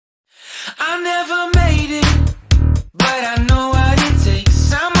I never made it, but I know what it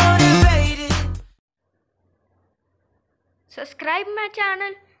takes. I'm motivated. Subscribe my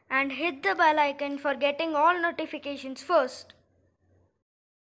channel and hit the bell icon for getting all notifications first.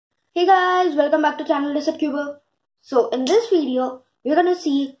 Hey guys, welcome back to channel Cuber. So in this video, we're gonna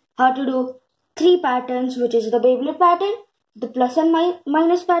see how to do 3 patterns, which is the Beyblade pattern, the plus and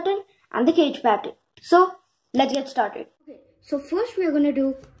minus pattern, and the cage pattern. So let's get started. Okay, so first we're gonna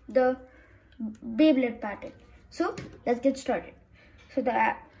do the Beyblade pattern. So let's get started.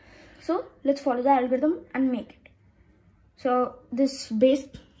 So let's follow the algorithm and make it. So this base,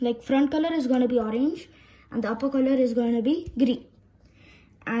 like front color, is gonna be orange, and the upper color is gonna be green.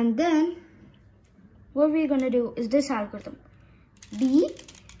 And then what we're gonna do is this algorithm: D,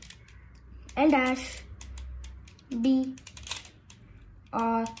 L dash, B,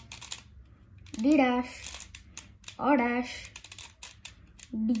 R, D dash, R dash,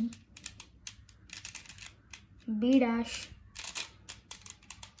 D, B dash,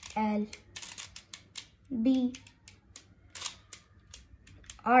 L, B,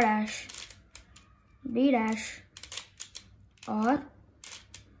 R dash, B dash, R,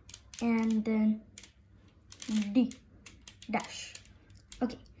 and then D dash.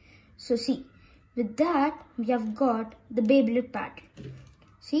 Okay, so see, with that we have got the Beyblade pattern.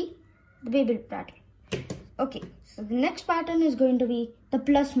 See, the Beyblade pattern. Okay, so the next pattern is going to be the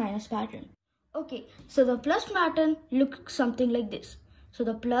plus minus pattern. Okay, so the plus pattern looks something like this. So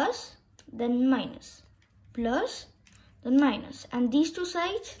the plus, then minus, plus, then minus, and these two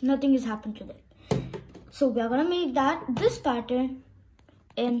sides, nothing has happened to them. So we are gonna make this pattern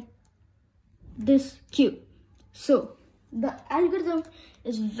in this cube. So the algorithm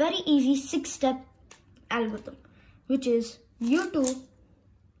is very easy, 6-step algorithm, which is U2,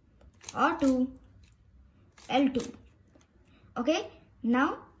 R2, L2. Okay,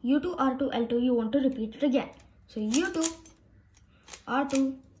 now U2, R2, L2, you want to repeat it again. So U2,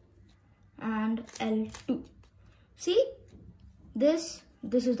 R2, and L2. See, this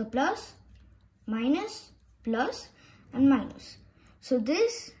is the plus, minus, plus, and minus. So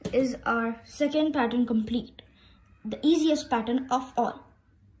this is our second pattern complete, the easiest pattern of all.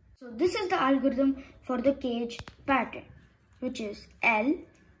 So this is the algorithm for the cage pattern, which is L,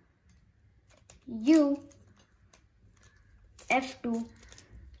 U, F2,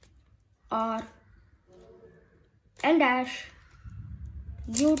 R, L dash,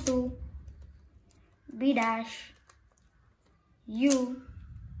 U2, B dash, U,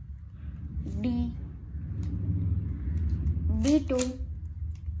 D, B2,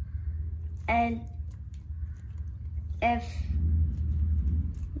 L, F,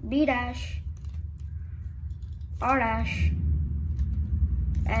 B dash, R dash,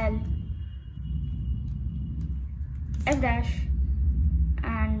 L, F dash,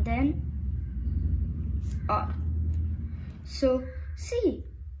 and then R. So see,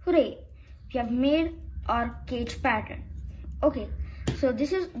 hooray, we have made our cage pattern. Okay, so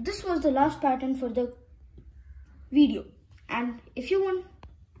this was the last pattern for the video, and if you want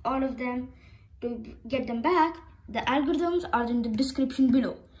all of them to get them back, the algorithms are in the description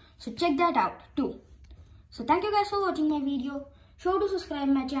below, so check that out too. So thank you guys for watching my video. Sure to subscribe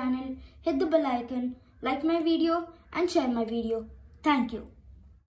my channel, hit the bell icon, like my video, and share my video. Thank you.